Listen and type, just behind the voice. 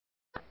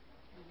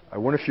I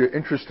wonder if you're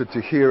interested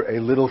to hear a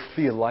little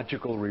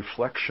theological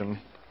reflection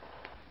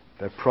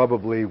that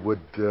probably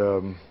would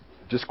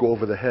just go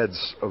over the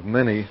heads of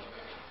many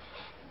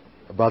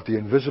about the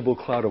invisible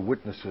cloud of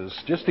witnesses,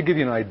 just to give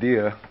you an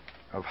idea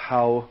of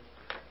how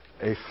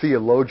a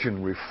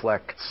theologian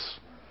reflects.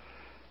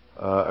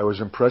 I was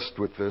impressed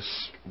with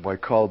this by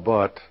Karl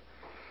Barth,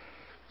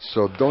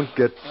 so don't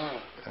get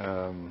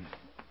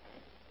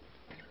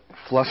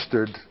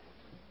flustered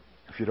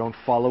if you don't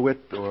follow it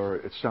or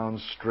it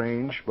sounds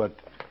strange, but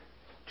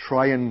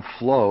try and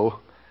flow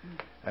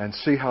and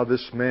see how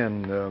this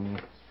man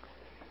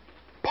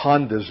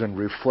ponders and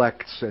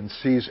reflects and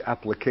sees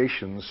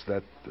applications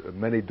that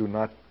many do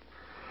not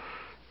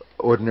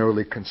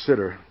ordinarily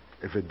consider.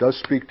 If it does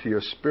speak to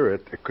your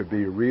spirit, it could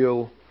be a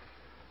real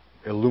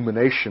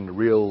illumination,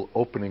 real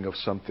opening of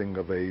something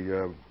of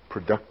a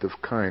productive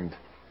kind.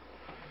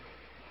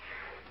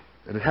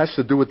 And it has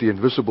to do with the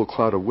invisible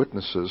cloud of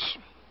witnesses,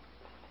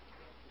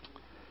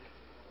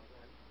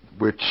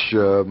 which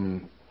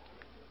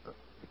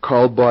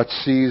Karl Barth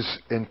sees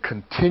in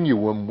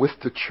continuum with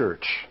the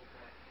church.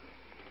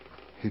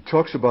 He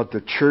talks about the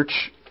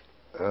church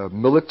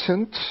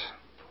militant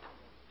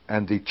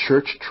and the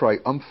church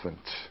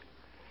triumphant.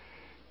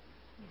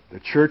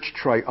 The church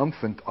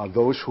triumphant are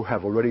those who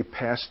have already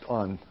passed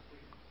on.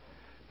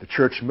 The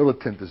church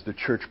militant is the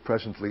church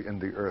presently in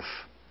the earth.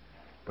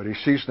 But he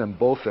sees them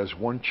both as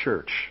one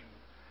church.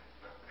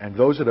 And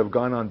those that have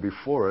gone on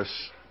before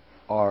us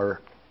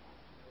are,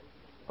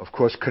 of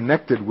course,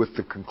 connected with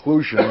the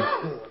conclusion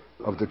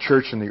of the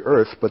church in the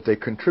earth, but they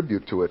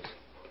contribute to it.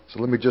 So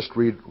let me just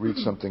read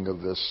something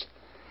of this.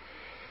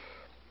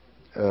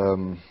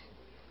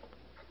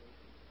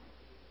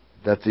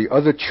 That the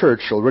other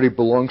church already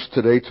belongs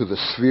today to the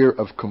sphere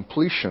of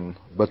completion,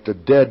 but the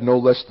dead, no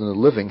less than the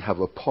living, have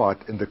a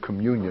part in the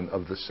communion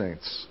of the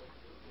saints.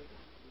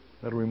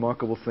 Isn't that a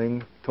remarkable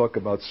thing? Talk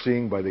about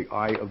seeing by the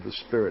eye of the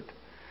Spirit.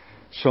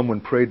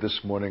 Someone prayed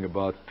this morning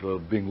about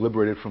being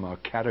liberated from our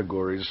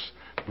categories,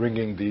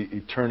 bringing the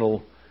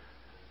eternal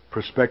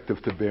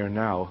perspective to bear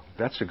now.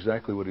 That's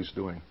exactly what he's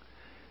doing.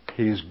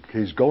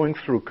 He's going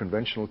through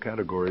conventional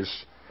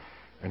categories,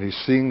 and he's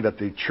seeing that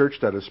the church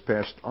that has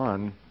passed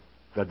on,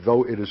 that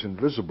though it is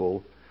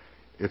invisible,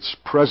 it's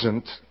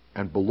present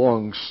and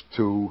belongs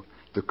to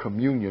the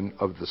communion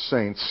of the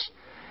saints.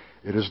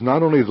 It is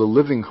not only the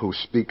living who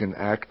speak and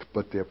act,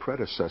 but their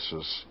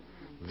predecessors.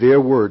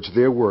 Their words,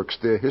 their works,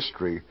 their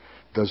history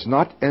does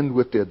not end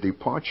with their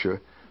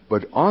departure,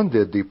 but on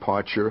their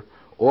departure,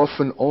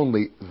 often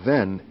only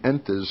then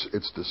enters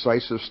its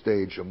decisive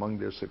stage among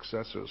their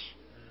successors.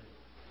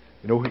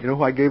 You know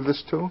who I gave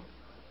this to?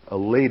 A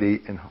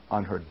lady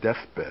on her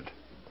deathbed,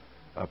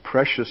 a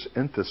precious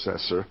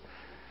intercessor,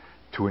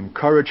 to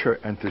encourage her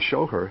and to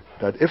show her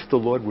that if the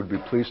Lord would be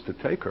pleased to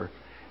take her,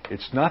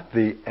 it's not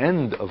the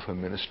end of her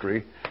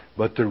ministry,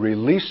 but the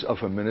release of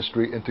her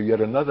ministry into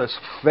yet another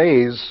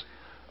phase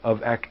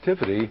of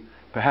activity,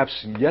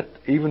 perhaps yet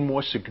even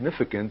more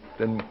significant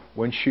than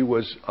when she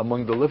was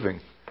among the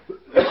living,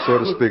 so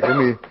to speak.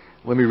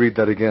 Let me read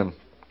that again.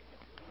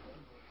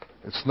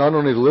 It's not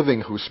only the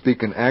living who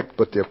speak and act,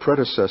 but their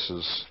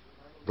predecessors,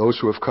 those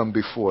who have come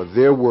before,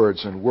 their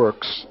words and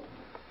works,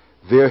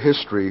 their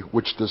history,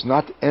 which does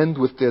not end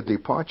with their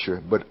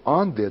departure, but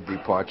on their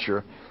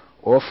departure,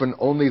 often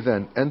only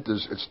then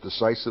enters its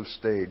decisive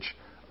stage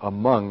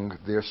among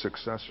their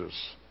successors.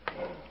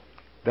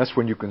 That's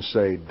when you can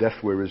say,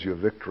 death, where is your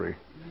victory?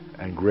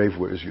 And grave,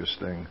 where is your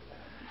sting?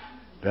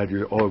 That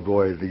oh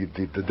boy,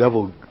 the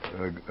devil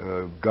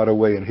got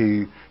away and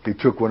he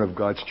took one of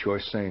God's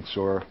choice saints.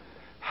 Or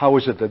how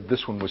is it that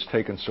this one was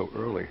taken so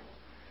early?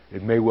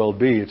 It may well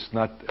be it's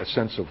not a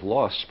sense of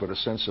loss, but a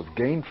sense of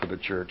gain for the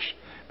church,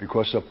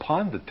 because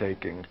upon the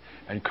taking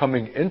and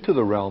coming into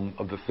the realm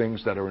of the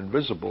things that are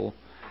invisible,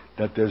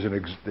 that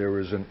there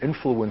is an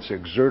influence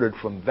exerted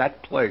from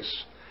that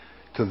place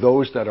to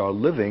those that are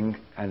living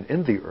and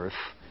in the earth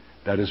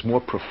that is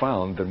more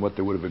profound than what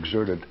they would have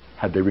exerted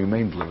had they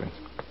remained living.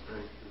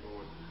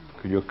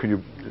 Can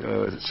you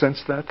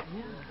sense that?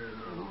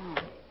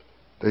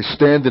 They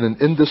stand in an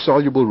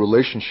indissoluble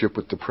relationship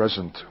with the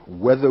present,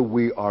 whether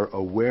we are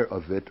aware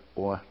of it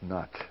or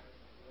not.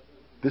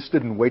 This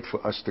didn't wait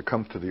for us to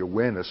come to the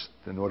awareness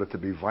in order to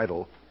be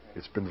vital.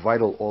 It's been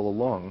vital all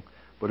along,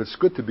 but it's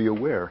good to be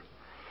aware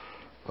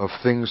of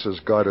things as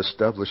God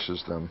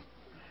establishes them.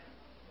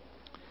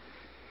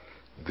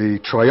 The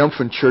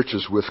triumphant church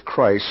is with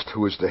Christ,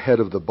 who is the head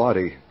of the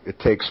body. It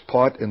takes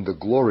part in the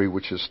glory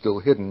which is still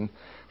hidden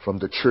from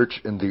the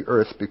church in the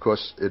earth,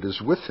 because it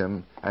is with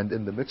him and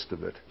in the midst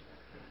of it.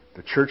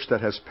 The church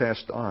that has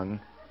passed on,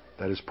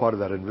 that is part of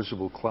that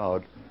invisible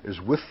cloud, is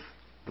with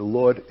the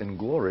Lord in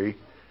glory.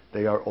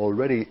 They are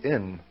already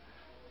in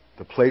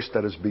the place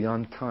that is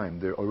beyond time.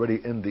 They're already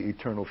in the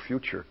eternal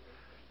future.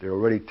 They're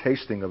already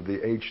tasting of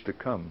the age to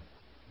come.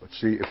 But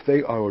see, if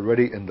they are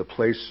already in the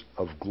place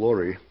of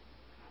glory,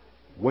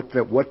 what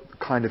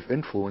kind of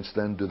influence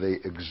then do they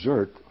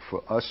exert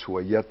for us who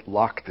are yet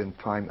locked in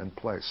time and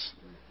place?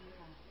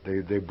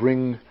 They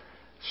bring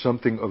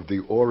something of the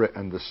aura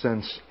and the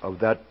sense of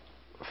that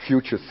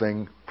future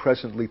thing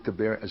presently to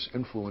bear as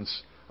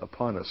influence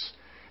upon us.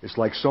 It's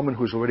like someone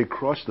who's already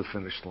crossed the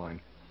finish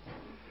line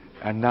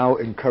and now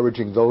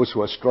encouraging those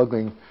who are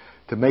struggling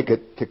to make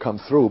it to come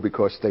through,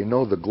 because they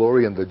know the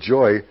glory and the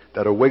joy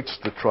that awaits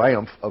the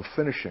triumph of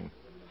finishing.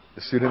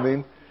 You see what I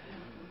mean?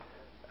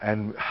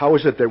 And how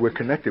is it that we're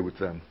connected with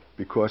them?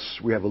 Because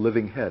we have a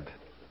living head.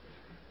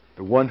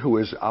 The one who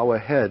is our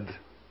head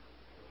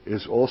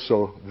is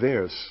also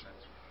theirs.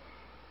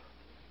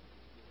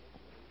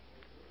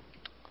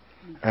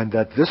 And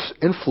that this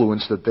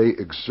influence that they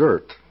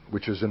exert,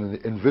 which is in an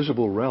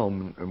invisible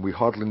realm and we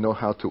hardly know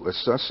how to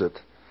assess it,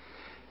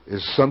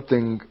 is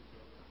something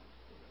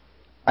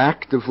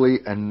actively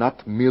and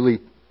not merely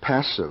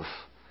passive.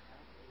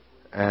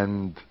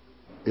 And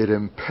it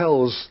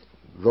impels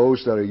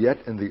those that are yet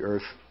in the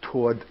earth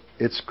toward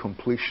its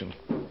completion.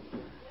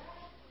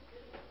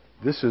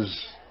 This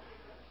is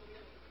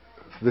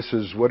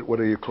what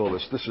do you call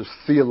this? This is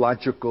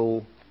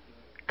theological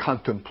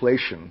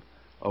contemplation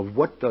of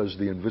what does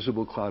the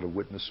invisible cloud of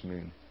witness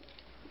mean.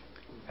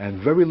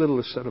 And very little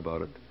is said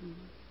about it.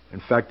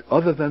 In fact,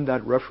 other than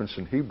that reference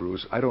in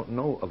Hebrews, I don't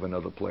know of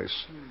another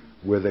place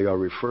where they are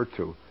referred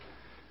to.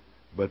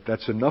 But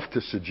that's enough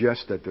to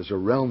suggest that there's a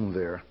realm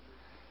there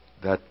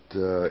that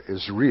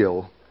is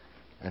real.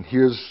 And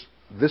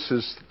this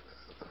is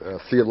a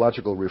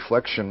theological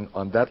reflection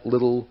on that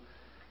little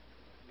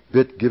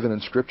bit given in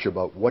Scripture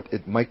about what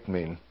it might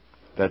mean.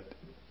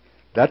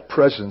 That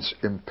presence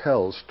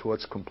impels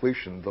towards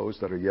completion those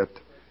that are yet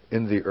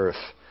in the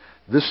earth.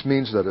 This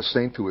means that a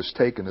saint who is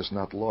taken is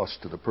not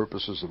lost to the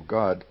purposes of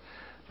God,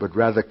 but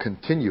rather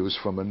continues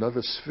from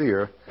another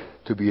sphere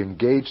to be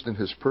engaged in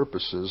his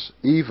purposes,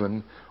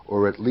 even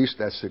or at least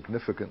as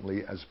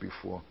significantly as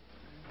before.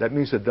 That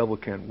means the devil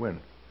can't win.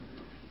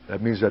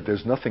 That means that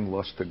there's nothing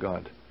lost to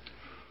God.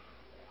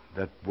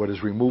 That what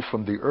is removed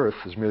from the earth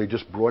is merely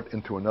just brought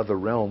into another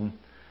realm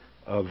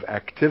of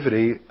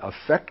activity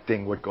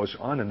affecting what goes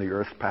on in the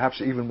earth,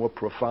 perhaps even more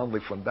profoundly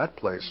from that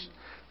place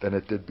than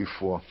it did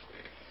before.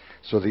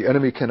 So the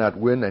enemy cannot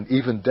win, and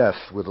even death,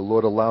 where the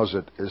Lord allows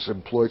it, is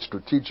employed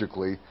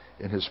strategically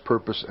in his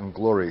purpose and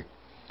glory.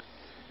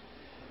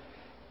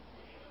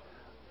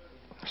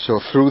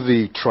 So through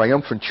the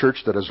triumphant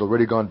church that has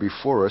already gone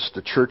before us,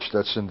 the church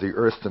that's in the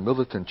earth, the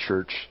militant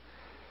church,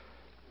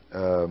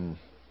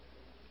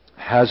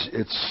 has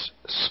its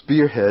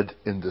spearhead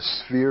in the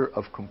sphere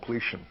of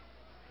completion.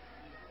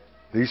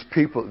 These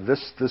people,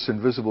 this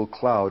invisible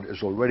cloud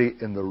is already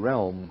in the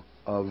realm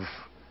of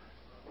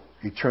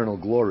eternal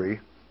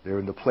glory. They're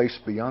in the place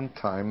beyond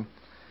time,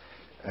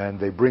 and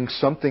they bring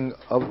something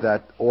of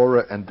that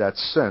aura and that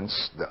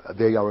sense.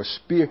 They are a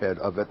spearhead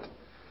of it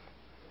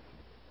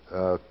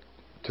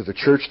to the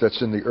church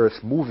that's in the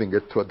earth, moving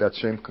it toward that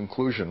same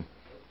conclusion.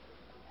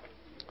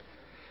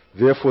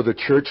 Therefore, the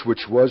church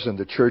which was and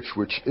the church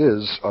which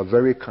is are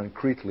very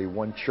concretely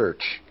one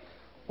church.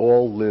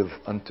 All live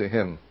unto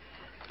him.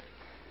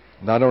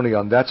 Not only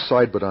on that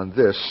side, but on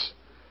this.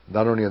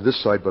 Not only on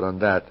this side, but on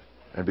that.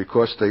 And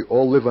because they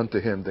all live unto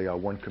him, they are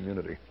one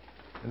community.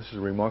 And this is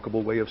a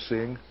remarkable way of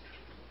seeing.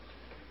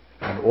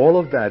 And all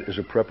of that is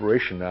a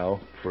preparation now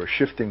for a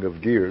shifting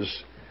of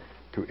gears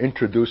to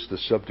introduce the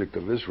subject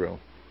of Israel.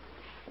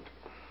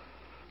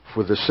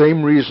 For the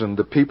same reason,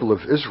 the people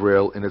of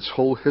Israel in its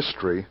whole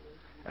history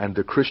and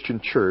the Christian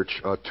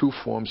church are two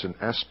forms and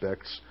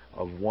aspects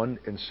of one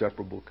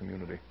inseparable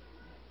community.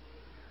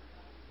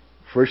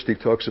 First, he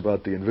talks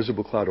about the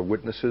invisible cloud of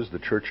witnesses, the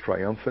church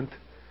triumphant,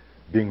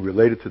 being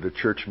related to the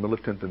church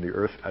militant in the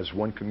earth as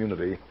one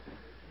community.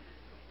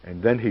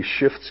 And then he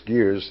shifts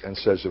gears and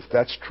says, if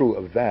that's true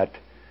of that,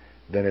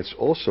 then it's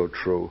also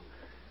true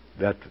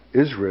that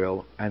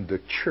Israel and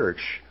the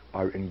church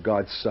are in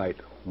God's sight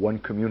one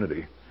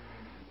community.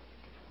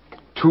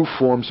 Two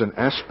forms and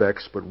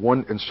aspects, but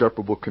one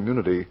inseparable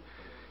community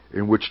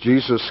in which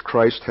Jesus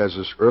Christ has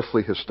his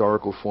earthly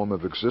historical form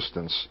of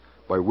existence,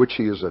 by which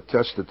he is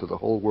attested to the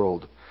whole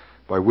world,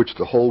 by which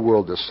the whole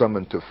world is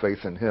summoned to faith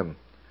in him.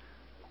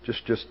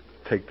 Just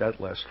take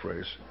that last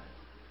phrase.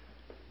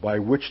 By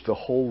which the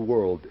whole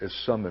world is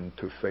summoned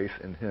to faith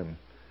in him.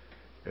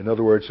 In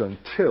other words,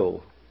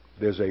 until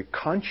there's a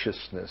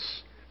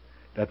consciousness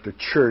that the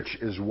church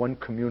is one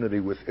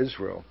community with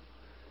Israel,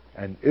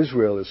 and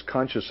Israel is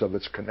conscious of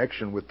its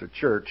connection with the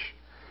church,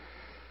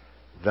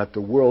 that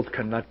the world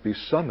cannot be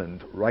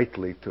summoned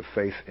rightly to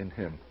faith in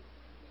him.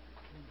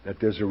 That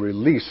there's a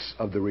release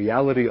of the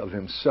reality of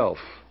himself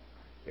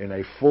in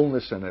a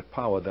fullness and a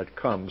power that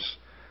comes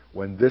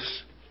when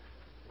this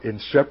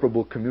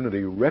inseparable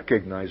community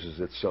recognizes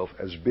itself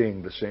as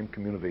being the same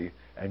community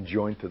and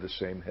joined to the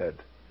same head.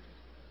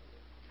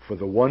 For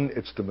the one,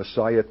 it's the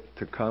Messiah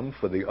to come.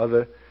 For the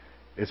other,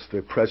 it's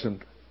the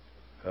present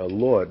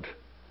Lord,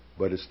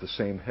 but it's the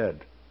same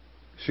head.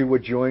 See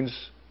what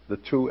joins the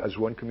two as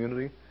one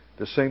community?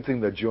 The same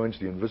thing that joins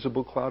the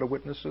invisible cloud of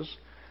witnesses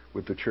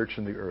with the church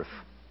and the earth.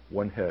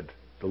 One head.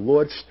 The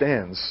Lord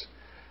stands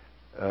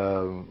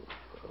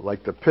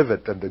like the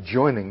pivot and the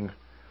joining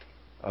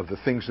of the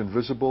things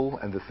invisible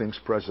and the things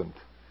present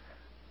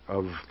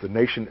of the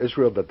nation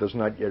Israel that does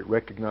not yet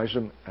recognize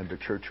him and the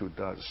church who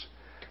does.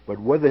 But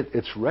whether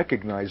it's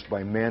recognized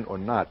by man or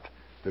not,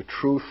 the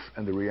truth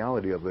and the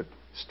reality of it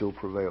still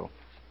prevail.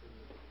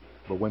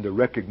 But when the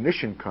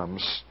recognition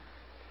comes,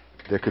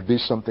 there could be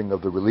something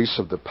of the release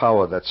of the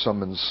power that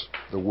summons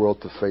the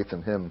world to faith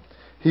in him.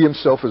 He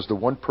himself is the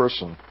one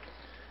person,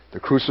 the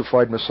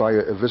crucified Messiah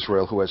of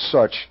Israel, who as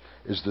such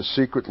is the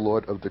secret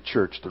Lord of the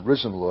church, the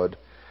risen Lord,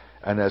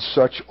 and as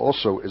such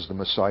also is the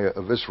Messiah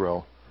of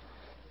Israel.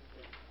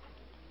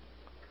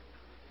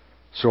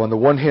 So on the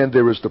one hand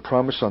there is the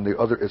promise, on the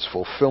other its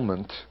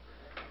fulfillment.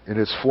 In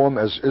its form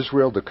as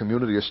Israel, the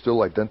community is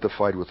still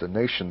identified with the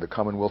nation, the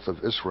Commonwealth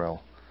of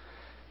Israel.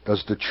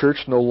 Does the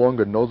church no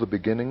longer know the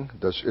beginning?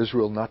 Does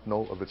Israel not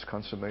know of its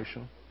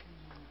consummation?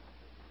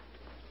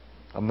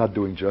 I'm not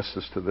doing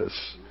justice to this,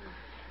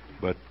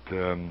 but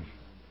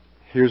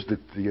here's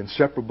the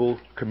inseparable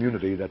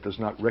community that does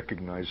not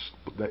recognize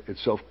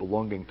itself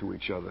belonging to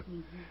each other.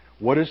 Mm-hmm.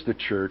 What is the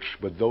church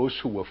but those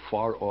who were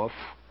far off,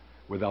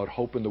 without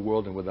hope in the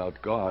world and without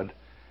God,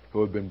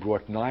 who have been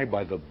brought nigh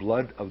by the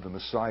blood of the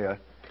Messiah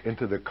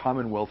into the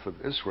commonwealth of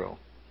Israel?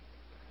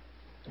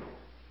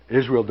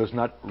 Israel does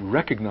not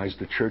recognize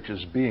the church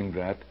as being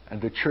that,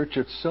 and the church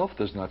itself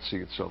does not see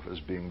itself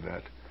as being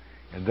that.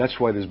 And that's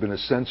why there's been a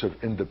sense of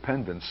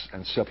independence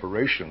and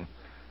separation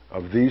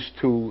of these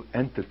two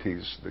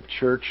entities, the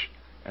church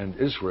and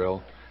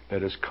Israel,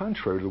 that is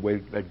contrary to the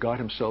way that God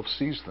himself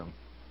sees them.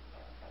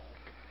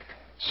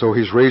 So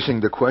he's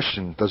raising the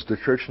question, does the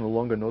church no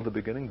longer know the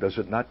beginning? Does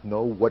it not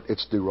know what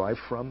it's derived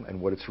from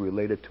and what it's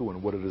related to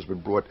and what it has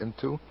been brought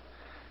into?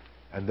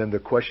 And then the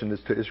question is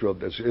to Israel,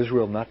 does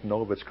Israel not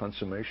know of its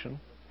consummation?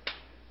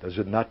 Does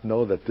it not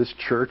know that this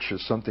church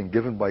is something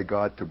given by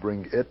God to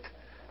bring it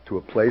to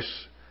a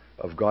place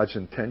of God's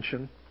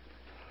intention?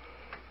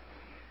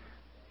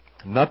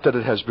 Not that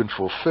it has been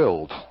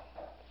fulfilled,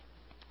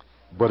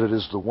 but it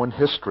is the one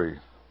history.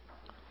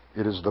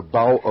 It is the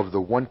bow of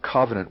the one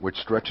covenant which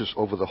stretches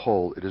over the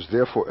whole. It is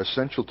therefore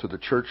essential to the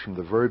church from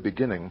the very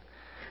beginning,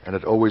 and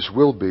it always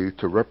will be,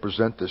 to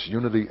represent this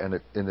unity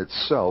in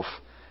itself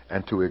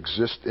and to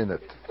exist in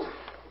it.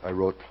 I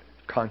wrote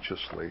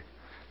consciously.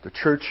 The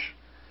church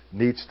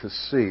needs to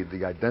see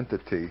the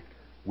identity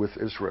with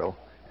Israel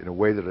in a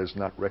way that has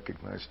not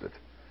recognized it,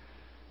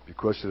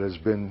 because it has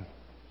been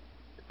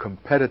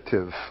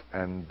competitive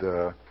and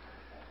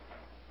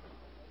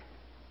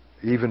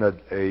even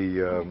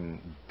a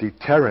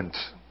deterrent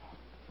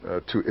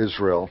to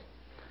Israel.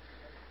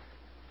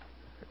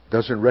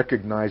 Doesn't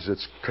recognize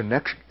its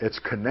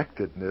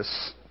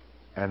connectedness,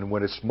 and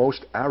when it's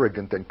most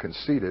arrogant and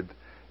conceited,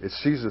 it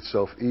sees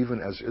itself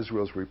even as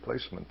Israel's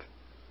replacement.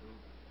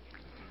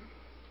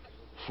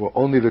 For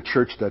only the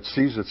church that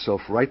sees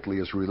itself rightly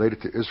as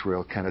related to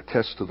Israel can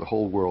attest to the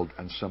whole world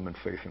and summon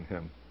faith in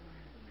him.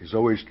 He's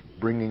always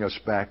bringing us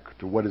back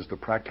to what is the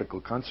practical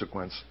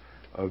consequence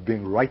of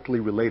being rightly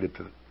related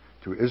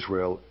to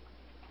Israel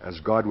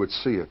as God would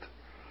see it.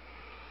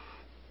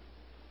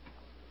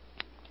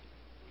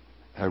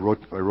 I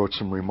wrote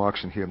some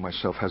remarks in here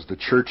myself. Has the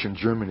church in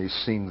Germany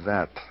seen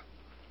that?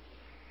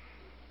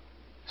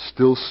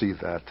 Still see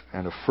that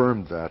and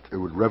affirm that? It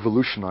would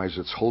revolutionize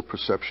its whole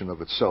perception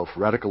of itself,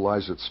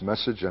 radicalize its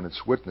message and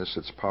its witness,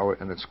 its power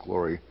and its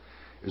glory.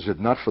 Is it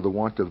not for the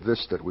want of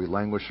this that we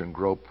languish and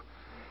grope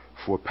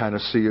for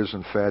panaceas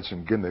and fads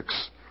and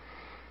gimmicks,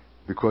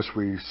 because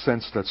we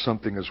sense that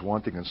something is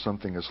wanting and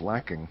something is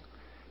lacking?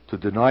 To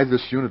deny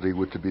this unity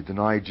would to be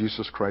deny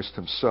Jesus Christ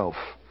himself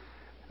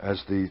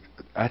as the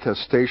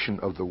attestation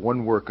of the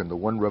one work and the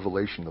one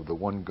revelation of the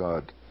one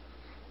God.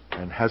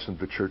 And hasn't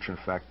the church in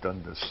fact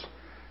done this?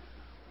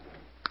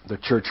 The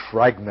church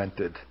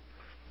fragmented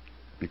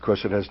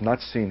because it has not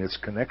seen its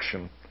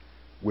connection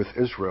with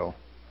Israel,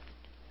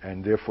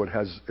 and therefore it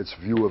has its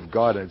view of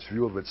God and its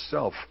view of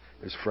itself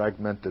is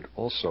fragmented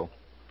also.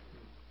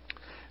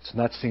 It's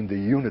not seen the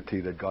unity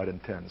that God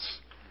intends.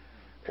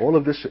 All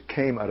of this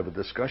came out of a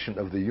discussion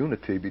of the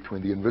unity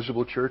between the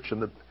invisible church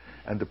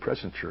and the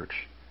present church.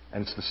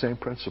 And it's the same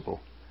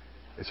principle.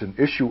 It's an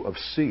issue of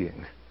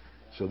seeing.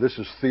 So this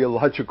is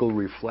theological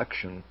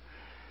reflection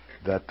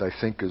that I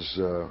think is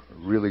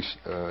really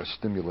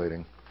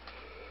stimulating.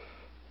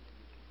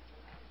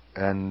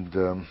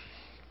 And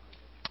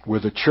where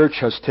the church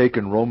has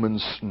taken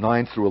Romans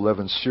 9 through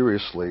 11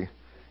 seriously,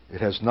 it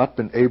has not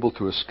been able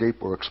to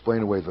escape or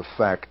explain away the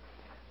fact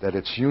that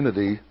its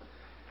unity,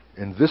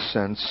 in this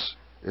sense,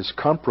 is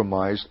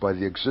compromised by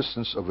the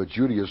existence of a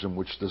Judaism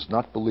which does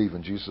not believe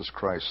in Jesus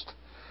Christ.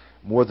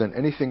 More than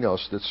anything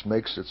else, this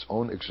makes its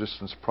own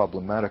existence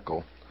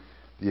problematical.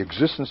 The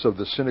existence of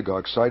the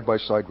synagogue side by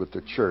side with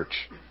the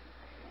church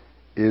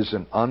is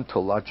an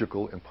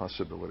ontological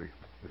impossibility.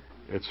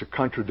 It's a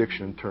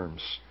contradiction in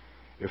terms.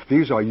 If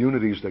these are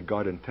unities that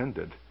God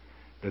intended,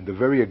 then the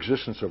very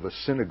existence of a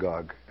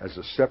synagogue as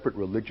a separate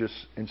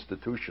religious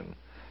institution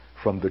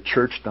from the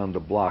church down the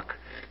block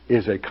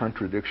is a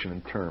contradiction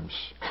in terms.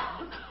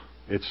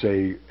 It's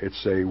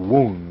a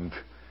wound.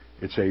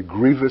 It's a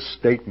grievous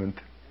statement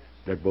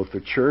that both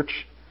the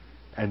church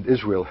and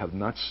Israel have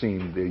not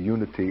seen their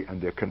unity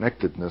and their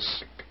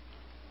connectedness.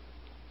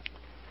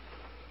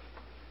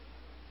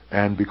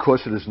 And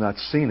because it has not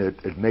seen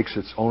it, it makes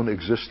its own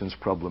existence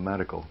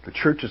problematical. The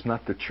church is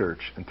not the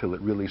church until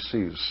it really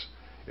sees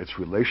its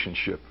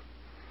relationship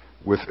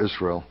with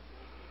Israel.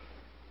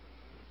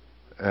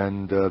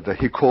 And that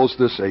he calls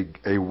this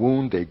a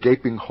wound, a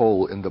gaping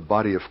hole in the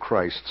body of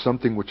Christ,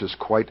 something which is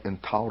quite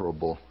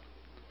intolerable.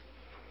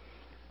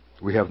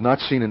 We have not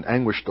seen and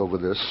anguished over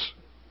this,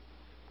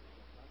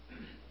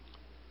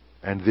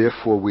 and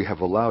therefore we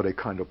have allowed a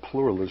kind of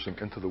pluralism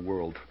into the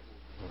world.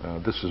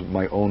 This is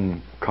my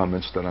own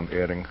comments that I'm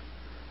adding.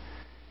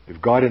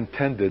 If God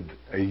intended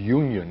a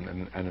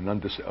union and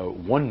a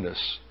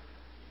oneness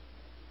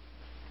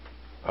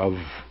of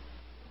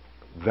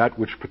that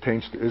which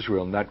pertains to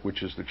Israel and that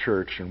which is the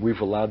church, and we've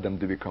allowed them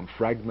to become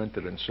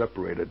fragmented and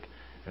separated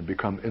and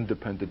become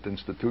independent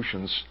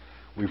institutions,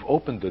 we've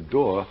opened the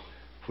door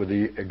for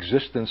the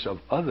existence of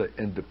other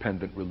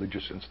independent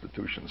religious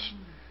institutions.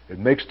 It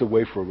makes the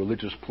way for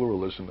religious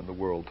pluralism in the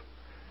world.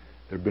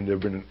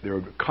 There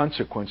are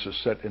consequences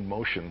set in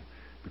motion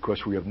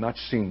because we have not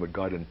seen what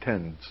God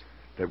intends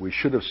that we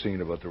should have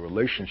seen about the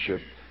relationship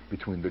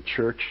between the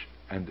church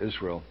and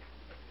Israel.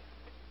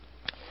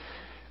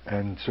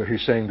 And so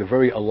he's saying the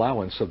very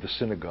allowance of the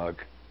synagogue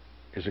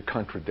is a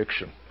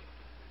contradiction,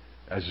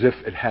 as if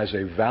it has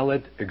a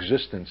valid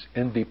existence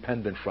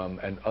independent from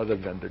and other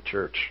than the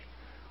church,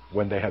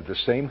 when they have the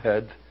same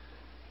head,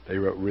 they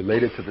are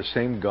related to the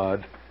same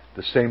God,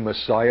 the same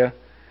Messiah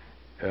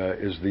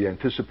is the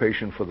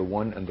anticipation for the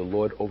one and the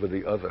Lord over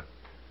the other.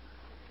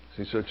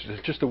 See, so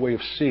it's just a way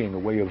of seeing, a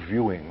way of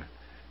viewing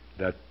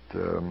that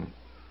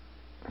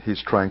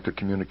he's trying to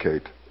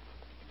communicate.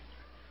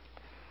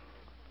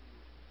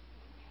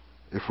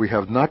 If we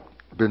have not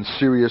been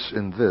serious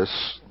in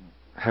this,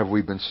 have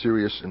we been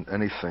serious in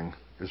anything,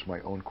 is my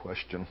own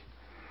question.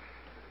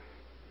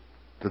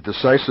 The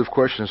decisive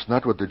question is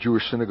not what the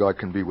Jewish synagogue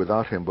can be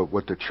without him, but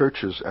what the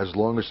church is, as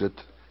long as it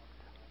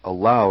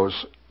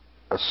allows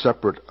a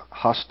separate,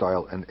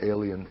 hostile, and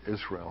alien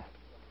Israel.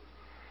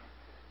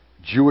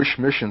 Jewish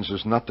missions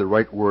is not the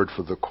right word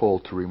for the call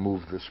to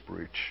remove this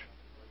breach.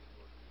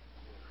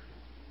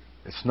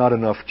 It's not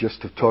enough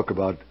just to talk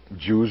about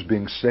Jews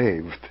being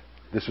saved.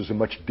 This is a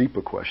much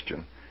deeper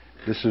question.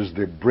 This is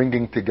the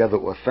bringing together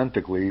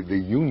authentically the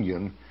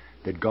union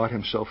that God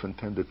himself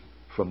intended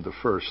from the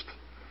first.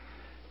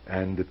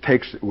 And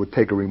it would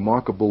take a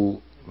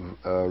remarkable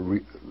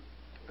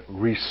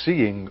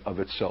re-seeing of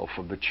itself,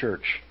 of the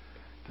church,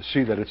 to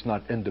see that it's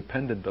not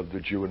independent of the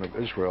Jew and of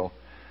Israel,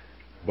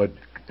 but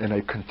in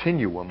a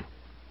continuum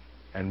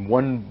and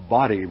one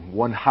body,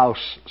 one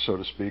house, so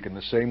to speak, in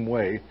the same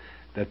way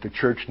that the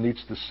church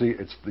needs to see,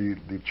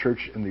 the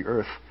church in the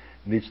earth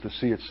needs to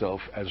see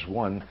itself as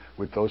one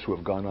with those who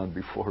have gone on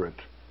before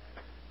it.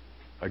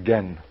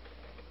 Again,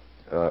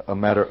 a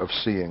matter of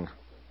seeing.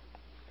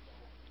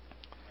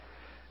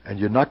 And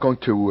you're not going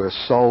to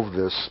solve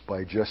this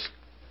by just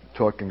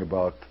talking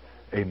about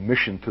a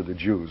mission to the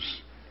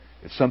Jews.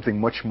 It's something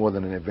much more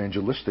than an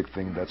evangelistic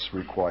thing that's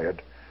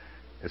required.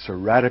 It's a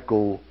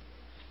radical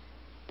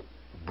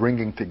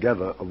bringing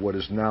together of what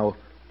is now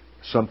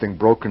something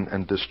broken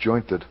and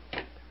disjointed.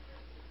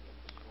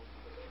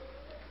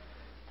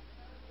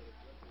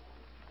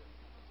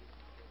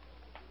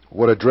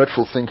 What a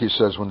dreadful thing, he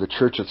says, when the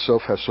church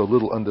itself has so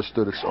little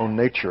understood its own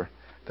nature,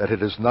 that it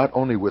has not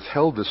only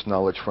withheld this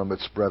knowledge from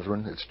its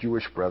brethren, its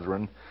Jewish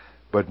brethren,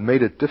 but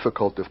made it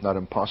difficult, if not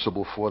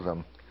impossible, for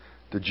them.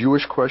 The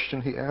Jewish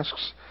question, he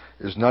asks,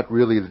 is it not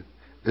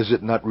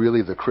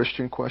really the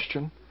Christian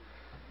question?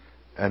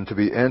 And to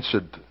be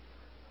answered,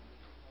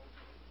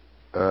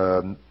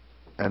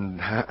 and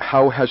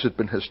how has it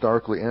been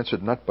historically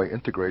answered? Not by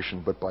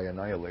integration, but by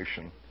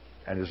annihilation,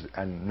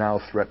 and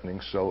now threatening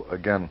so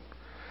again.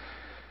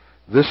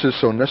 This is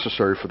so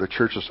necessary for the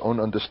church's own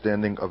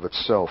understanding of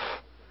itself,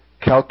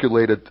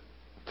 calculated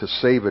to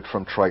save it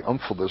from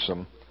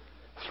triumphalism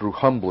through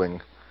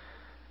humbling,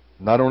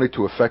 not only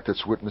to affect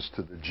its witness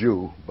to the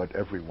Jew, but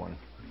everyone.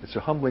 It's a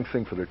humbling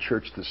thing for the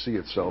church to see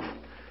itself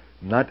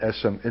not as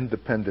some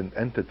independent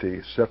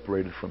entity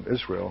separated from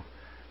Israel,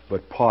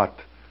 but part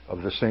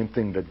of the same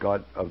thing that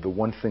God, of the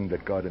one thing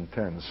that God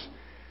intends.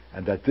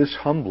 And that this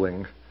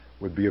humbling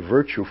would be a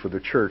virtue for the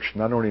church,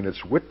 not only in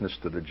its witness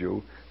to the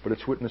Jew, but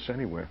its witness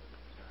anywhere.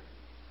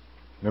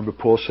 Remember,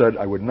 Paul said,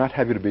 I would not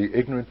have you to be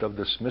ignorant of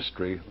this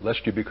mystery,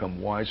 lest you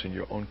become wise in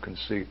your own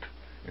conceit,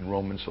 in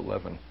Romans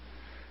 11.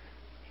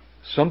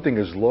 Something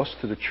is lost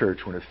to the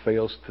church when it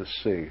fails to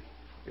see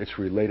its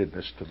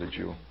relatedness to the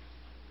Jew.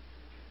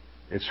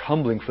 It's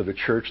humbling for the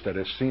church that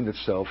has seen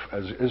itself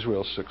as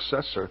Israel's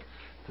successor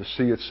to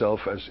see itself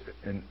as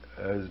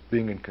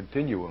being in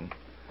continuum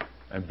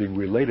and being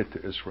related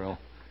to Israel.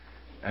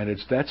 And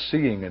it's that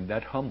seeing and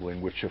that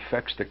humbling which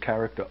affects the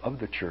character of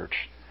the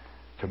church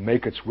to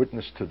make its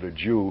witness to the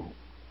Jew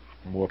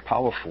more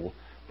powerful,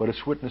 but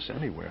its witness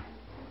anywhere.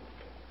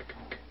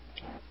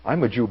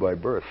 I'm a Jew by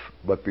birth,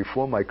 but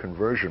before my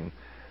conversion,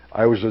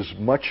 I was as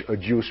much a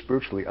Jew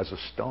spiritually as a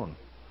stone.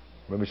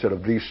 Remember he said,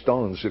 of these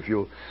stones,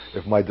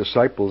 if my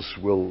disciples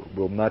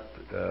will not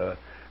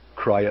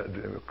cry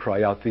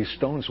out, these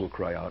stones will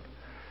cry out.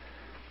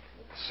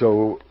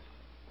 So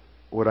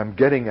what I'm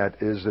getting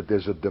at is that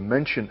there's a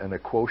dimension and a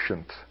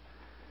quotient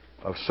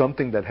of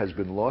something that has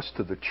been lost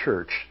to the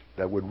church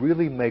that would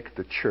really make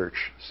the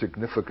church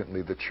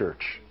significantly the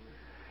church.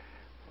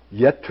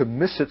 Yet to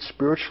miss it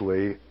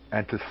spiritually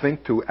and to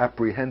think to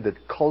apprehend it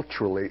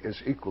culturally is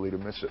equally to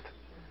miss it.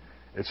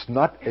 It's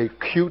not a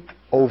cute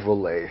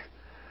overlay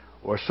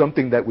or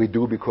something that we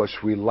do because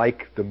we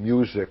like the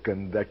music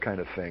and that kind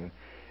of thing.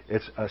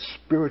 It's a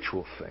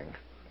spiritual thing.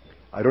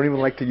 I don't even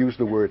like to use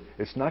the word,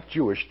 it's not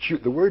Jewish.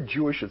 The word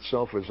Jewish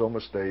itself is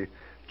almost a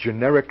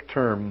generic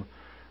term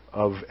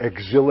of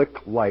exilic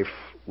life,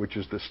 which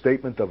is the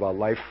statement of our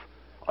life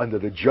under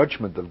the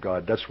judgment of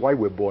God. That's why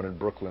we're born in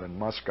Brooklyn and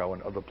Moscow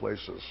and other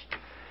places.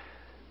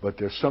 But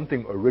there's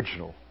something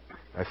original.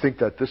 I think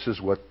that this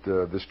is what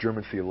this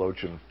German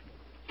theologian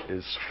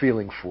is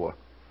feeling for.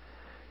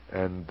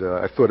 And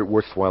I thought it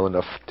worthwhile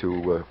enough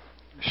to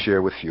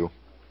share with you.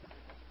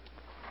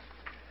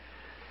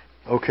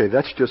 Okay,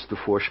 that's just the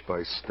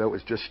Vorspeise. That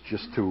was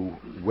just to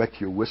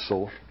wet your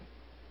whistle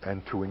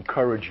and to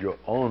encourage your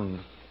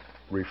own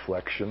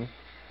reflection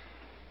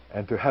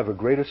and to have a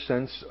greater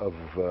sense of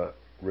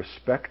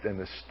respect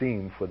and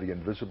esteem for the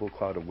invisible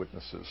cloud of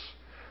witnesses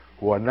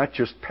who are not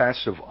just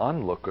passive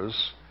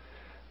onlookers,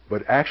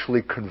 but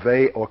actually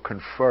convey or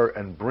confer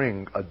and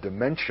bring a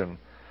dimension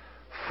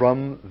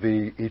from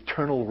the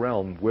eternal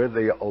realm where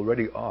they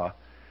already are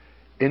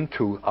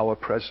into our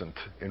present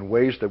in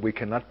ways that we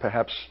cannot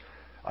perhaps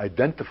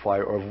identify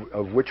or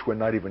of which we're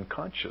not even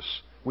conscious.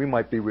 We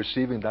might be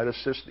receiving that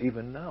assist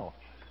even now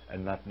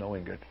and not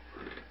knowing it.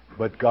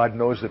 But God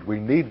knows that we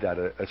need that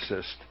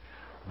assist.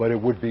 But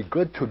it would be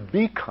good to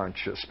be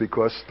conscious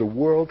because the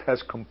world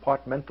has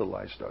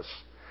compartmentalized us.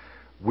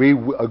 We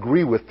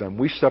agree with them.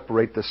 We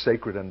separate the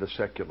sacred and the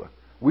secular.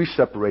 We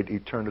separate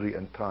eternity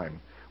and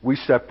time. We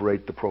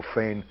separate the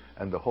profane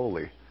and the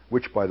holy,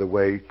 which, by the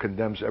way,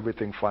 condemns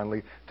everything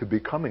finally to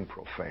becoming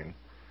profane.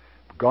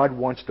 God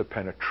wants the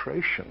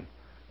penetration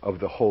of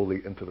the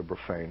holy into the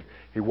profane.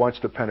 He wants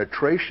the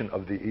penetration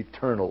of the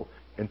eternal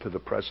into the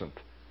present.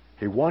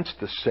 He wants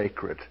the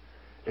sacred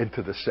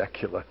into the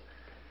secular.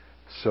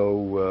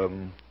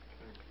 So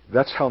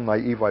that's how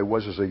naive I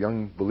was as a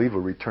young believer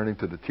returning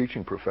to the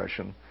teaching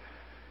profession,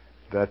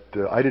 that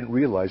I didn't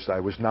realize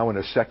I was now in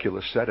a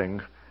secular setting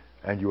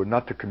and you were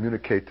not to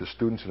communicate to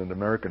students in an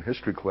American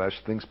history class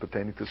things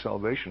pertaining to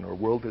salvation or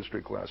world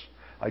history class.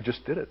 I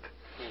just did it.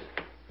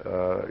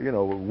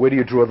 Where do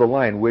you draw the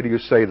line? Where do you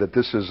say that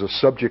this is a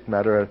subject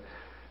matter?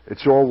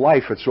 It's all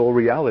life, it's all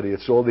reality,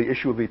 it's all the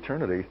issue of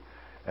eternity.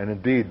 And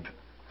indeed,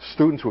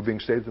 students were being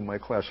saved in my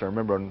class. I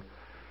remember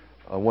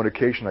on one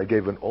occasion I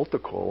gave an altar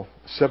call.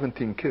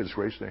 17 kids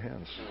raised their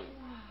hands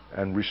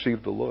and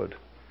received the Lord.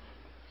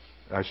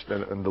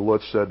 And the Lord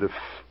said,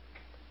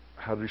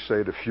 how did he say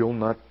it? If you'll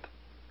not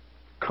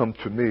come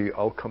to me,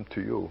 I'll come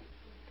to you.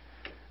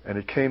 And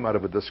it came out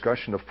of a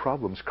discussion of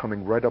problems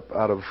coming right up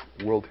out of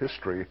world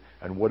history.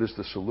 And what is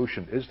the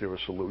solution? Is there a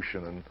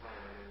solution?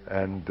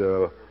 And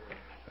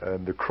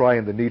the cry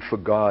and the need for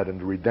God and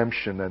the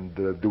redemption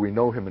and do we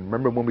know Him? And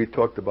remember when we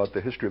talked about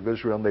the history of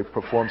Israel and they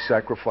performed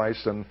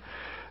sacrifice and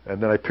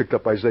then I picked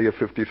up Isaiah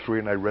 53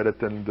 and I read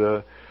it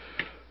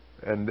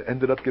and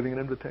ended up giving an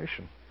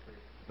invitation.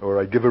 Or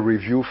I give a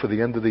review for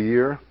the end of the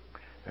year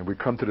and we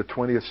come to the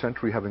 20th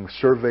century having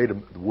surveyed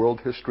the world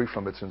history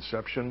from its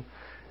inception.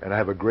 And I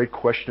have a great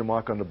question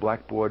mark on the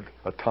blackboard: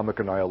 atomic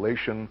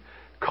annihilation,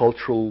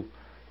 cultural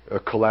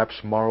collapse,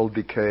 moral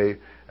decay.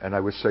 And I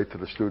would say to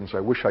the students, I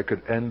wish I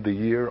could end the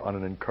year on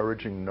an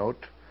encouraging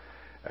note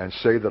and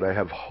say that I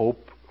have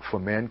hope for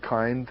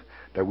mankind,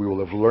 that we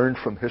will have learned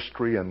from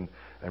history and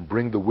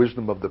bring the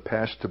wisdom of the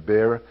past to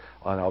bear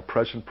on our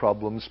present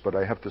problems. But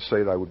I have to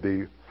say that I would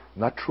be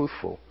not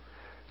truthful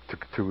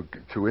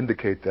to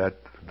indicate that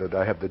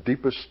I have the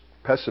deepest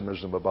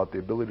pessimism about the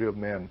ability of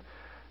man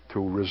to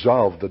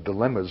resolve the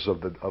dilemmas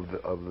of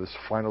this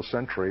final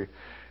century,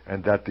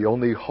 and that the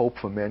only hope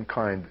for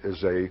mankind is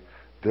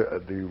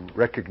the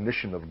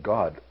recognition of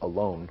God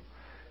alone.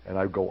 And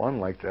I'd go on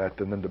like that,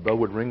 and then the bell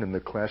would ring and the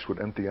class would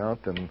empty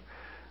out, and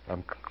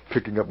I'm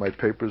picking up my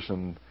papers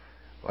and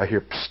I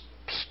hear psst,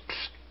 psst,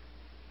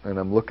 psst, and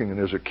I'm looking and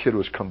there's a kid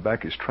who's come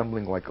back. He's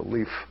trembling like a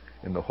leaf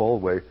in the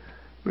hallway.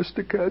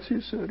 Mr. Katz,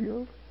 he said,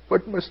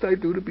 what must I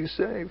do to be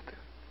saved?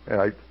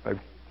 And I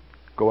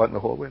go out in the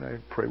hallway and I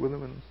pray with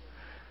him, and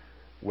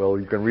well,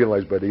 you can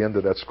realize by the end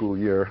of that school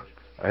year,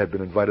 I had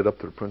been invited up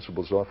to the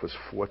principal's office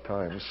 4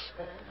 times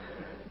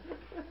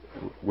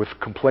with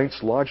complaints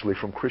largely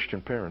from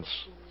Christian parents.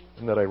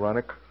 Isn't that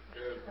ironic?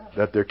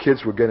 That their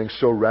kids were getting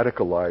so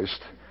radicalized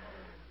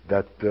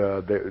that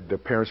their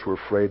parents were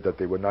afraid that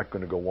they were not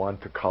going to go on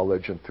to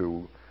college and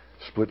to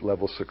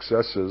split-level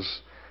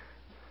successes.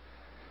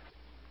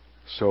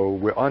 So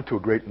we're on to a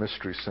great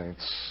mystery,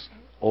 saints.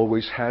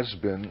 Always has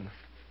been.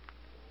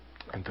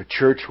 And the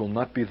church will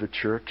not be the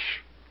church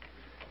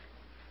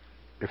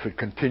if it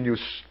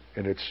continues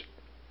in its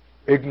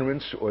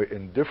ignorance or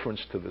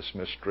indifference to this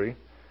mystery,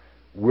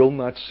 will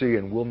not see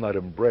and will not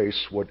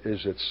embrace what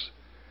is its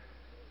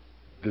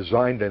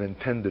designed and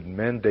intended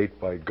mandate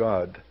by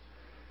God,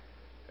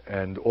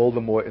 and all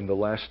the more in the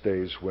last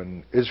days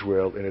when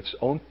Israel, in its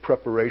own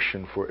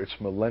preparation for its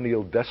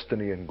millennial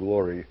destiny and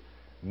glory,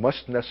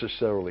 must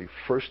necessarily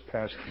first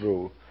pass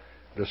through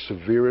the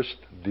severest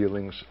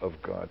dealings of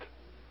God.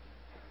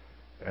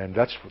 And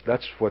that's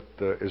what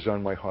is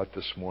on my heart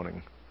this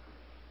morning.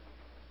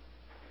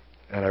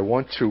 And I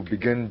want to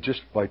begin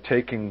just by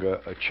taking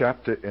a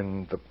chapter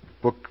in the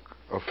book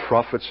of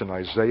prophets in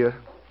Isaiah,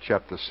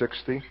 chapter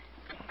 60,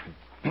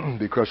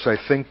 because I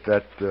think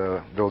that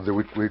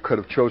though we could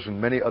have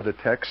chosen many other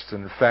texts,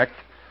 and in fact,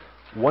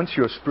 once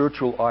your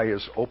spiritual eye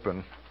is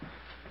open,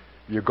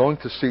 you're going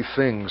to see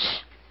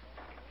things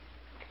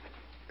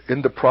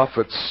in the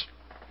prophets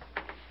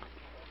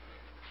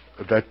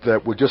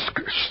that will just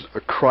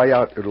cry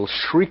out, it'll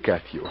shriek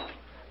at you.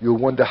 You'll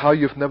wonder how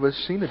you've never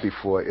seen it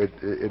before. It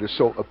is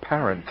so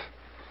apparent.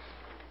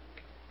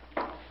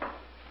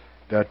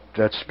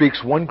 That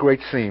speaks one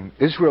great theme: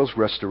 Israel's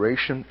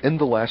restoration in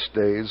the last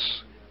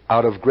days,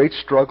 out of great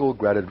struggle,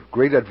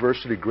 great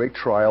adversity, great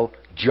trial,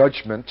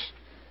 judgment,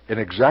 in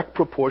exact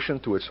proportion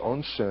to its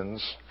own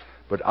sins,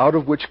 but out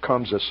of which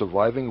comes a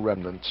surviving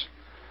remnant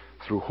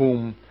through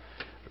whom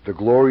the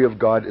glory of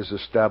God is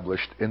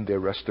established in their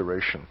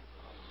restoration.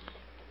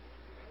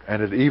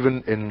 And it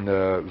even in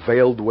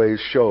veiled ways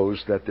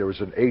shows that there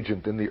is an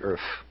agent in the earth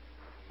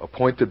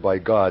appointed by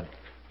God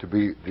to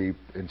be the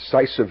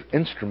incisive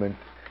instrument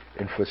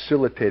in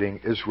facilitating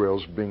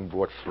Israel's being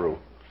brought through,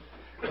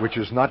 which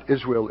is not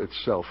Israel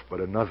itself, but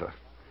another,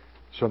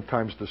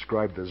 sometimes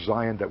described as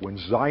Zion, that when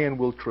Zion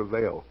will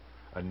travail,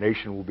 a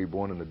nation will be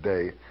born in a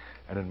day.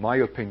 And in my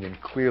opinion,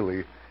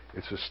 clearly,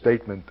 it's a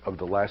statement of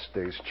the last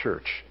days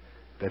church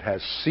that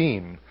has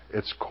seen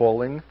its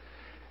calling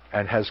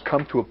and has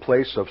come to a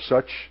place of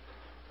such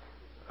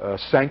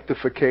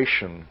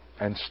sanctification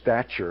and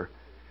stature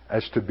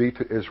as to be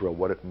to Israel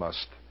what it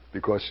must.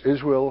 Because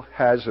Israel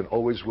has and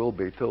always will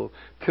be,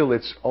 till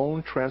its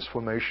own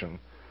transformation,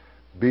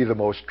 be the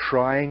most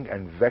trying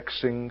and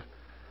vexing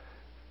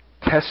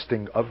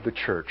testing of the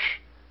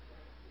church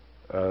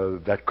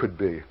that could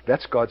be.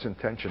 That's God's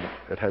intention.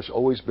 It has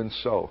always been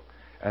so.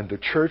 And the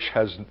church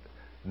has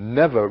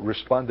never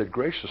responded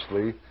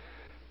graciously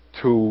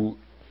to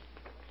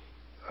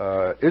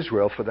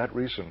Israel for that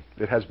reason.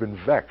 It has been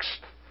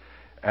vexed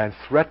and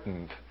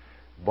threatened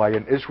by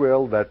an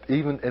Israel that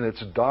even in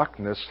its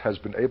darkness has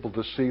been able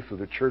to see through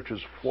the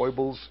church's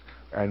foibles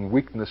and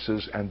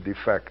weaknesses and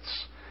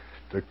defects.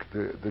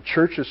 The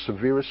church's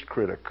severest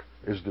critic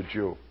is the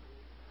Jew.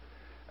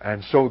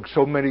 And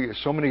so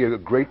many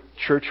great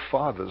church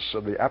fathers,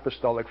 of the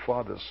apostolic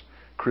fathers,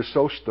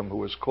 Chrysostom, who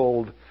was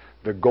called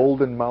the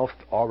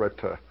golden-mouthed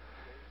orator,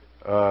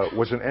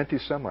 was an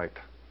anti-Semite.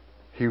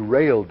 He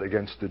railed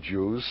against the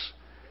Jews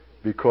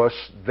because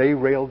they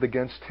railed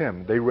against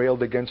him. They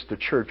railed against the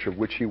church of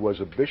which he was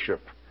a bishop.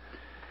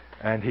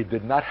 And he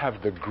did not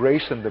have the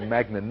grace and the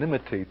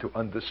magnanimity to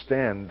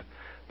understand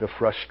the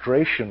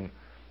frustration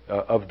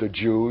of the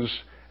Jews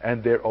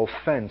and their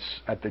offense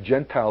at the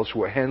Gentiles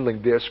who were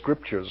handling their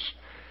scriptures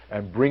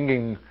and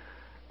bringing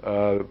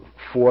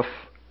forth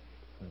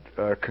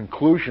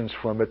conclusions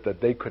from it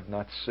that they could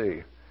not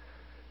see,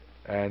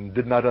 and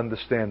did not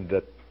understand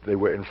that they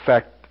were in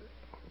fact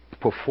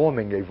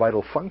performing a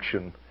vital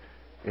function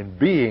in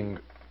being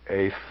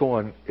a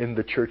thorn in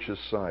the church's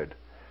side.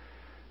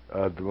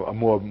 A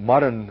more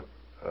modern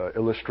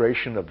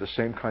illustration of the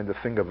same kind of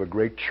thing of a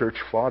great church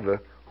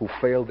father who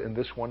failed in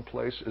this one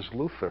place is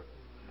Luther.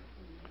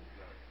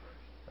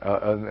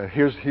 And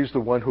he's the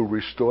one who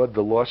restored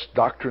the lost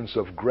doctrines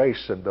of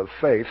grace and of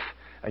faith,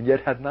 and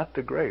yet had not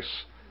the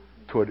grace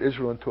toward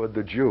Israel and toward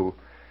the Jew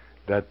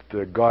that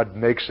God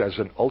makes as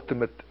an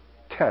ultimate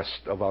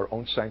test of our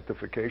own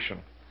sanctification.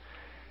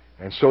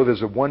 And so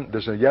there's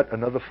yet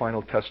another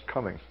final test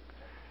coming.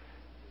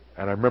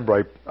 And I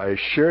remember I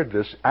shared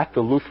this at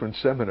the Lutheran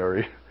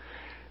seminary,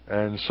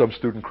 and some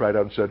student cried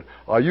out and said,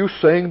 "Are you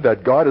saying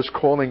that God is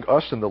calling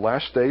us in the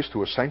last days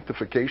to a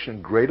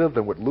sanctification greater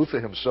than what Luther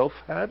himself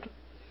had?"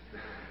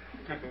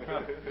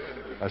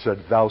 I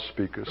said, "Thou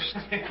speakest."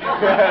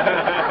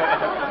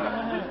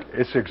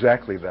 It's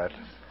exactly that.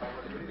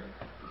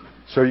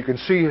 So you can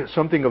see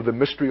something of the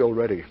mystery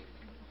already.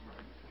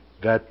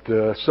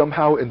 That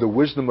somehow in the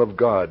wisdom of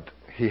God,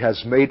 he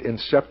has made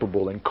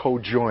inseparable and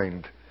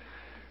co-joined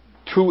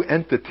two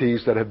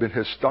entities that have been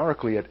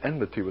historically at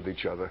enmity with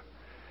each other.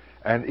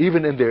 And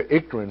even in their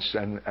ignorance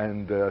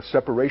and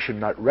separation,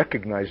 not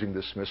recognizing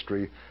this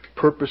mystery,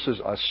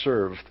 purposes are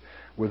served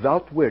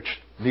without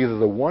which neither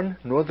the one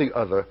nor the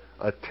other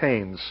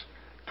attains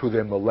to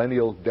their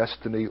millennial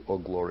destiny or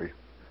glory.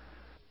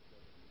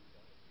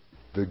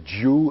 The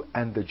Jew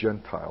and the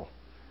Gentile,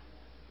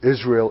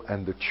 Israel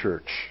and the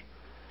church.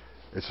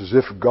 It's as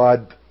if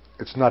God,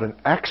 it's not an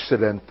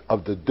accident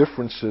of the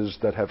differences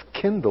that have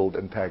kindled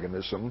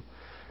antagonism,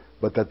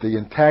 but that the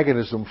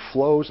antagonism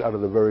flows out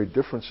of the very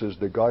differences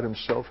that God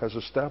himself has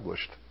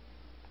established,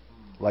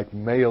 like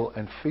male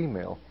and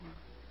female.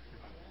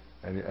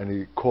 And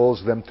he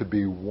calls them to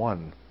be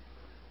one,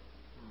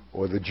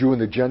 or the Jew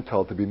and the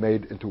Gentile to be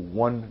made into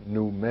one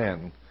new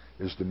man,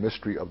 is the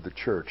mystery of the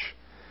church.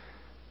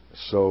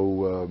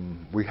 So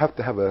we have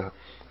to have a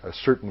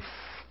certain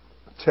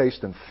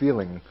taste and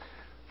feeling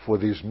for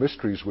these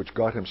mysteries which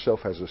God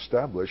himself has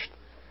established,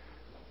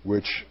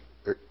 which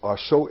are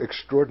so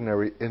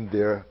extraordinary in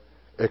their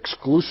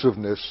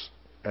exclusiveness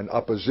and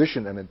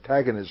opposition and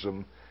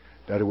antagonism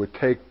that it would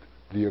take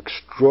the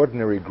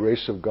extraordinary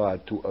grace of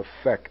God to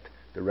effect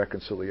the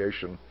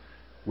reconciliation,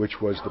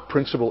 which was the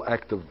principal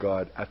act of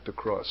God at the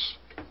cross.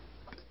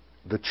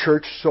 The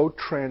church so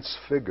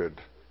transfigured,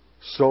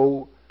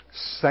 so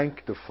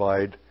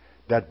sanctified,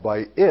 that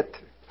by it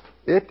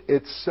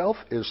itself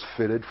is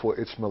fitted for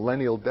its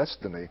millennial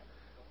destiny,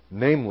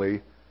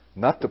 namely,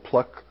 not to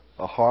pluck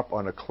a harp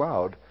on a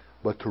cloud,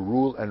 but to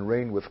rule and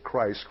reign with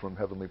Christ from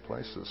heavenly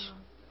places.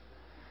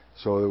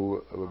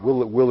 So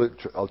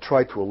I'll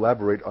try to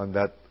elaborate on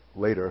that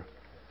later.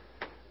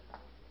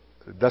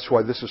 That's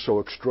why this is so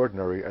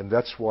extraordinary, and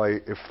that's why,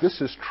 if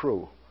this is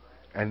true,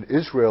 and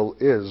Israel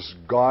is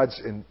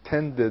God's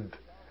intended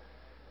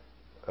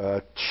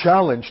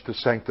challenge to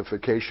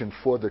sanctification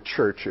for the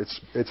church,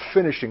 it's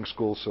finishing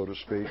school, so to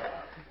speak,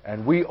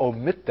 and we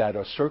omit that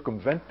or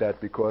circumvent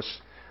that because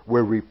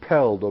we're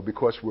repelled, or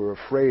because we're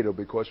afraid, or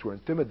because we're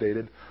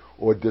intimidated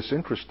or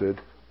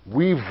disinterested,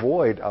 we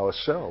void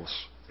ourselves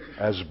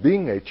as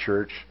being a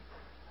church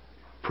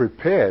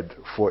prepared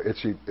for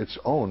its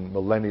own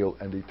millennial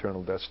and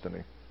eternal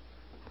destiny.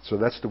 So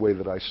that's the way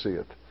that I see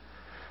it.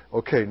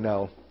 Okay,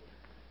 now,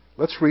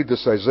 let's read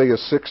this Isaiah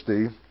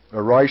 60.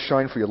 Arise,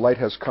 shine, for your light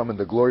has come, and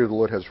the glory of the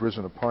Lord has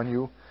risen upon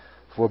you.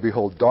 For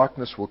behold,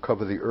 darkness will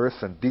cover the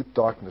earth, and deep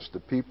darkness the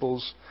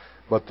peoples.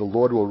 But the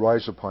Lord will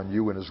rise upon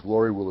you, and his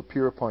glory will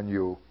appear upon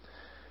you.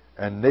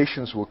 And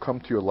nations will come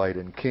to your light,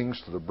 and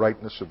kings to the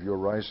brightness of your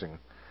rising.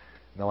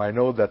 Now, I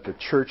know that the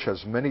church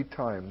has many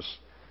times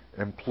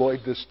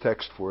employed this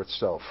text for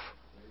itself,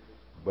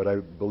 but I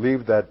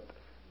believe that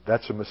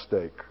that's a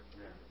mistake.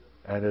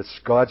 And it's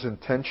God's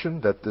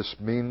intention that this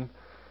mean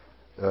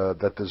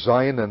that the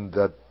Zion and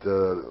that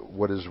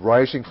what is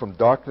rising from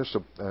darkness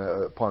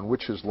upon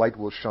which his light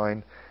will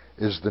shine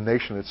is the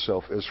nation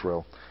itself,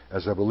 Israel,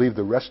 as I believe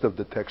the rest of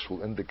the text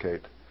will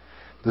indicate.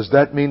 Does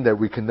that mean that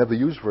we can never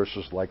use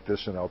verses like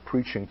this in our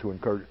preaching to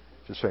encourage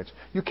the saints?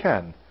 You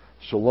can,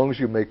 so long as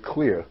you make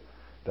clear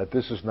that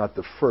this is not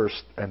the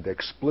first and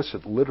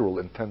explicit literal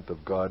intent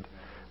of God,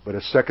 but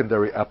a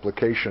secondary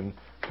application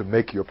to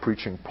make your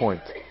preaching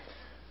point,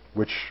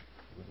 which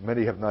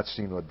many have not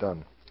seen or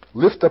done.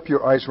 Lift up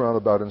your eyes round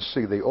about and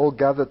see. They all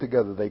gather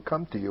together. They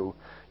come to you.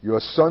 Your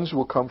sons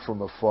will come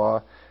from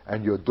afar,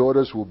 and your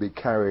daughters will be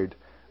carried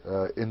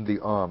in the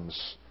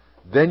arms.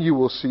 Then you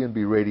will see and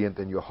be radiant,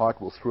 and your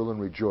heart will thrill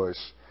and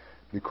rejoice,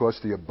 because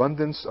the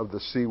abundance of the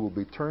sea will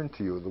be turned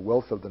to you. The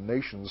wealth of the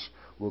nations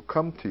will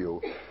come to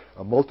you.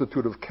 A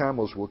multitude of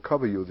camels will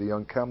cover you, the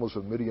young camels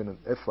of Midian and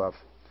Ephah.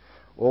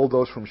 All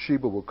those from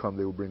Sheba will come.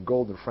 They will bring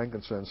gold and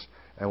frankincense,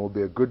 and will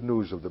bear good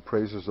news of the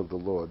praises of the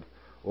Lord.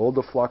 All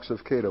the flocks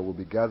of Kedar will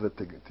be gathered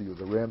to you.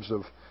 The rams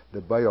of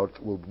Nebaioth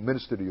will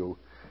minister to you.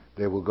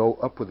 They will go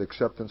up with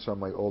acceptance on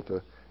my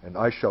altar, and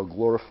I shall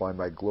glorify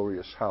my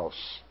glorious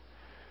house.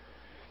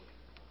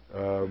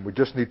 We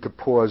just need to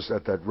pause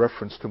at that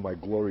reference to my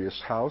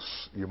glorious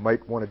house. You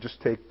might want to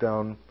just take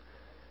down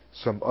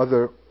some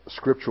other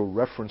scriptural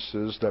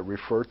references that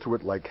refer to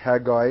it, like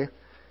Haggai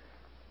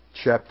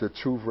chapter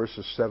 2,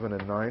 verses 7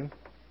 and 9.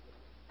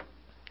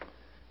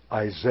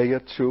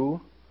 Isaiah 2.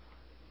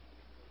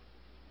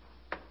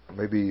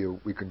 Maybe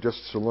we can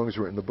just, so long as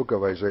we're in the book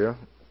of Isaiah,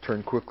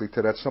 turn quickly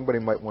to that. Somebody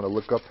might want to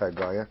look up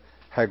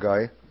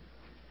Haggai.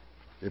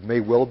 It may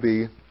well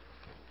be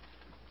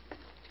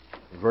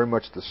very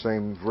much the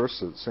same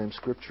verses, same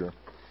scripture.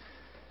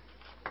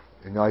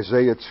 In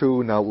Isaiah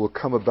 2, now it will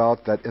come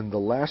about that in the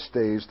last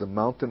days the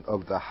mountain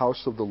of the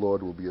house of the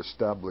Lord will be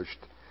established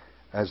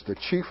as the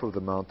chief of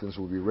the mountains,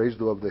 will be raised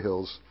above the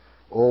hills.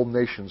 All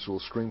nations will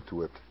stream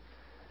to it.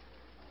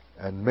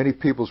 And many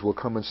peoples will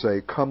come and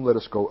say, come, let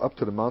us go up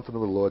to the mountain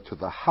of the Lord, to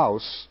the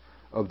house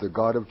of the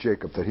God of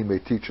Jacob, that he may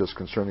teach us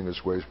concerning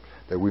his ways,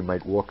 that we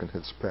might walk in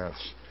his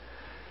paths.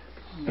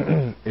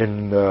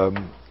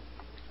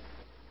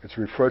 It's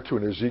referred to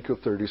in Ezekiel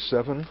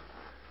 37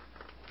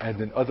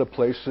 and in other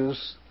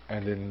places,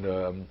 and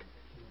in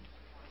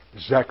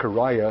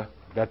Zechariah,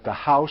 that the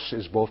house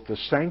is both the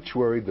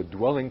sanctuary, the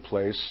dwelling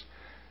place,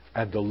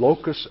 and the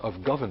locus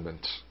of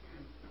government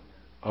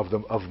of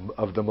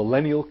the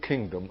millennial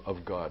kingdom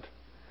of God.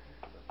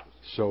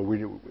 So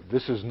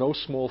this is no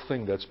small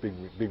thing that's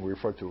being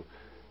referred to.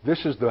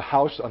 This is the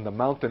house on the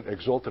mountain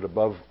exalted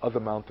above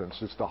other mountains.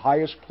 It's the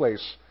highest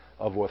place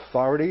of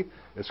authority.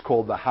 It's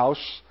called the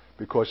house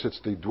because it's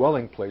the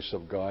dwelling place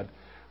of God.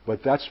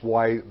 But that's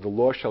why the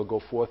law shall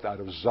go forth out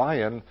of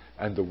Zion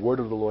and the word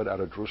of the Lord out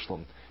of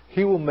Jerusalem.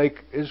 He will make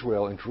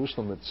Israel and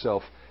Jerusalem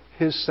itself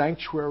his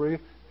sanctuary,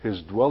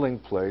 his dwelling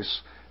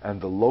place, and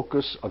the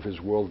locus of his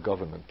world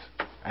government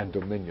and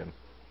dominion.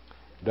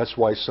 That's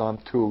why Psalm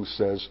 2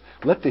 says,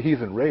 let the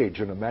heathen rage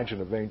and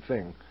imagine a vain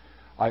thing.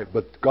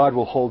 but God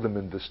will hold them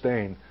in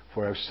disdain,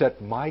 for I have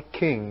set my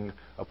king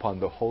upon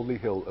the holy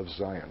hill of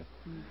Zion.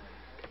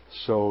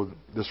 So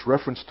this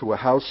reference to a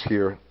house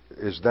here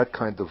is that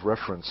kind of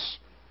reference.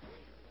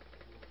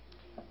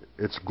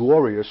 It's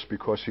glorious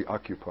because he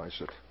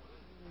occupies it.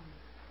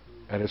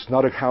 And it's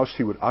not a house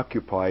he would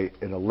occupy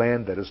in a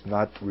land that is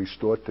not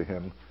restored to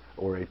him,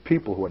 or a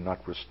people who are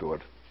not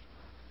restored.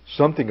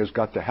 Something has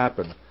got to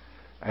happen,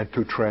 and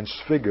to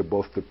transfigure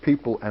both the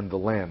people and the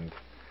land.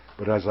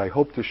 But as I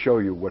hope to show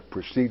you, what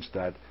precedes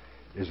that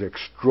is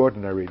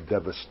extraordinary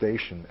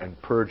devastation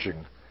and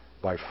purging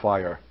by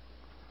fire.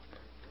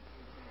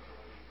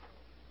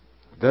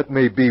 That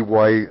may be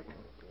why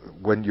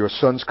when your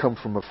sons come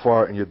from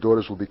afar and your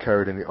daughters will be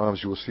carried in the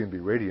arms, you will see and be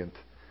radiant,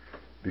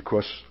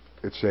 because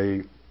it's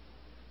a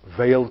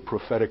veiled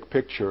prophetic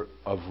picture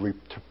of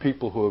to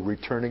people who are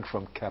returning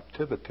from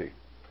captivity,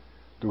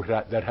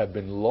 that have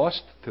been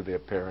lost to their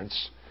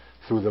parents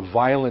through the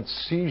violent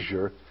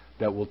seizure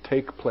that will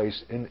take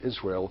place in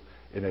Israel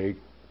in a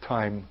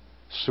time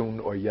soon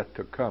or yet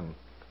to come.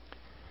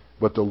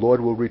 But the Lord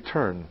will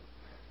return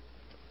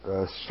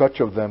such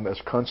of them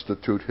as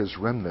constitute his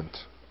remnant,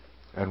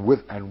 and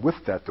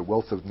with that the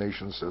wealth of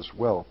nations as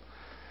well,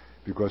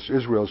 because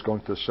Israel is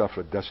going to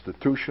suffer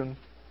destitution,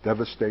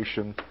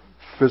 devastation,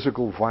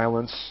 physical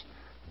violence,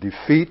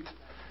 defeat,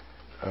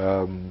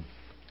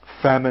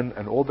 famine,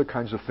 and all the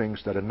kinds of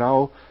things that are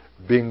now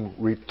being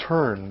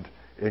returned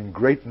in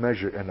great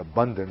measure and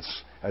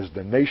abundance as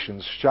the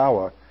nations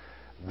shower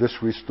this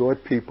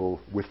restored people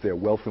with their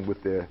wealth and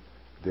with their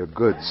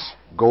goods.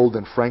 Gold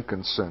and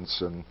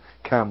frankincense and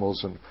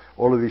camels, and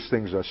all of these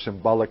things are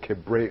symbolic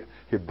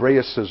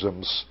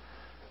Hebraicisms,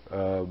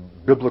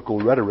 biblical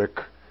rhetoric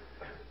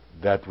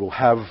that will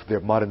have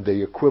their modern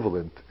day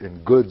equivalent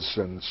in goods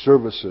and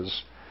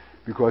services,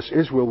 because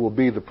Israel will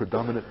be the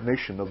predominant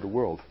nation of the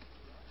world.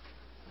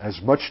 As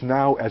much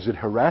now as it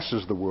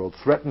harasses the world,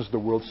 threatens the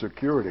world's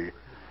security,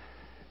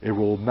 it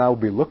will now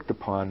be looked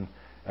upon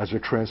as a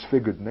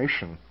transfigured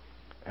nation,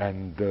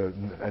 and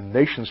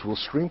nations will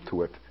stream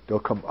to it. They'll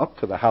come up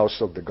to the house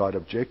of the God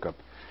of Jacob,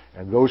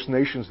 and those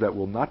nations that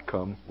will not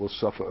come will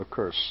suffer a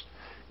curse.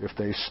 If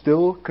they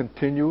still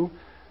continue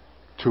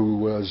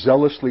to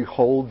zealously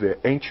hold their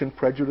ancient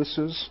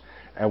prejudices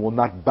and will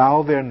not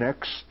bow their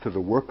necks to the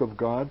work of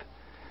God,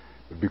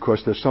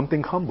 because there's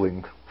something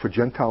humbling for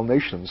Gentile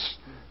nations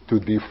to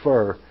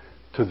defer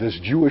to this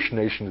Jewish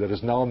nation that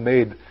has now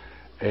made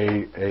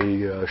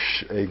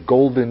a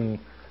golden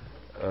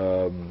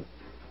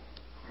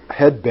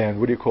headband,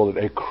 what do you call it,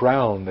 a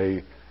crown,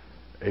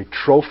 a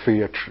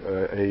trophy,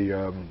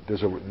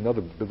 there's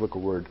another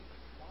biblical word,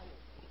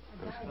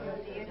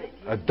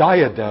 a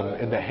diadem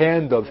in the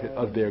hand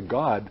of their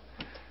God,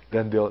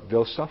 then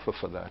they'll suffer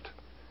for that.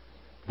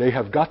 They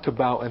have got to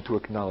bow and to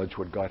acknowledge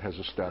what God has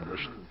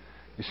established.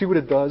 You see what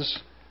it does?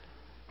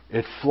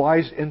 It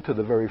flies into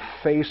the very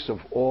face of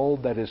all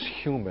that is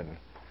human.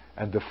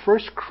 And the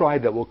first cry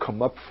that will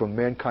come up from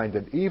mankind,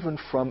 and even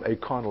from a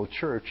carnal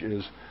church,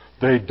 is,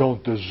 they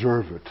don't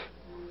deserve it.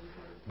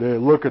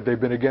 They've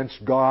been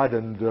against God,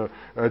 and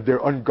they're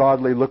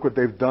ungodly. Look what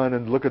they've done,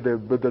 and look at their...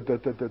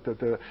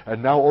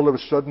 And now all of a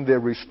sudden they're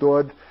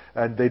restored,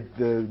 and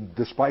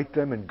despite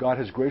them, and God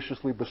has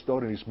graciously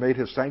bestowed, and he's made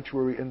his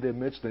sanctuary in their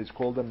midst, and he's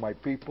called them my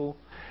people,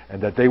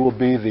 and that they will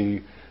be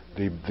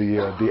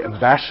the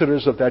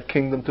ambassadors of that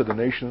kingdom to the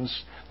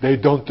nations. They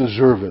don't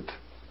deserve it.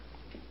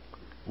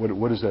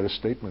 What is that a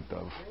statement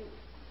of?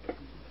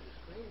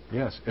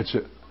 Yes, it's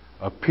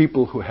a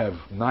people who have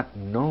not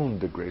known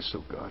the grace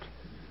of God.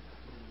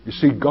 You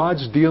see,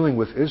 God's dealing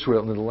with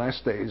Israel in the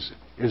last days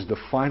is the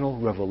final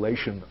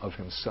revelation of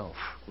himself.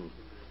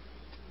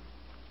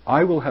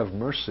 I will have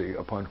mercy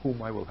upon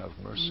whom I will have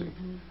mercy.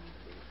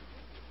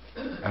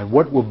 And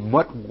what will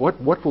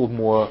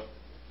more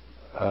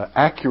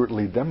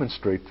accurately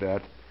demonstrate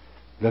that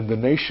than the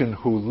nation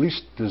who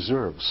least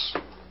deserves?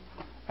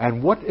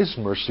 And what is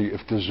mercy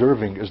if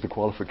deserving is the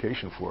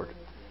qualification for it?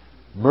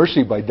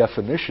 Mercy, by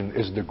definition,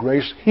 is the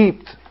grace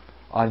heaped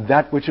on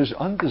that which is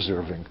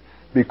undeserving,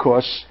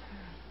 because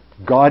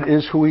God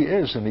is who he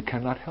is, and he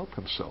cannot help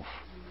himself.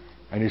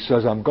 And he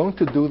says, I'm going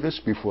to do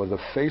this before the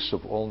face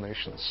of all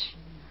nations.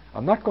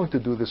 I'm not going to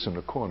do this in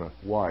a corner.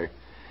 Why?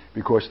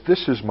 Because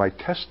this is my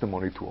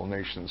testimony to all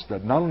nations,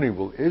 that not only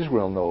will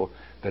Israel know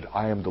that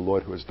I am the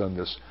Lord who has done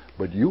this,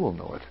 but you will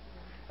know it.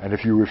 And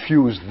if you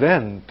refuse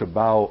then to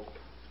bow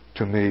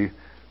to me,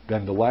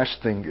 then the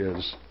last thing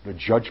is the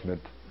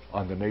judgment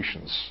on the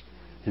nations.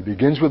 He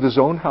begins with his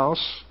own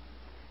house.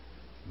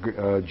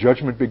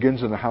 Judgment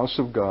begins in the house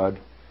of God,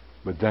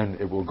 but then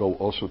it will go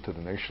also to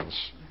the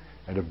nations.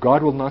 And if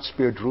God will not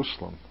spare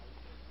Jerusalem,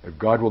 if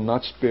God will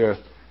not spare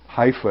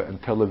Haifa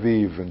and Tel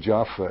Aviv and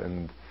Jaffa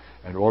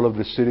and all of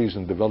the cities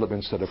and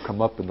developments that have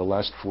come up in the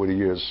last 40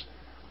 years,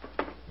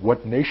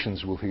 what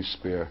nations will he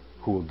spare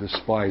who will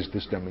despise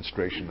this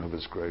demonstration of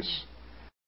his grace?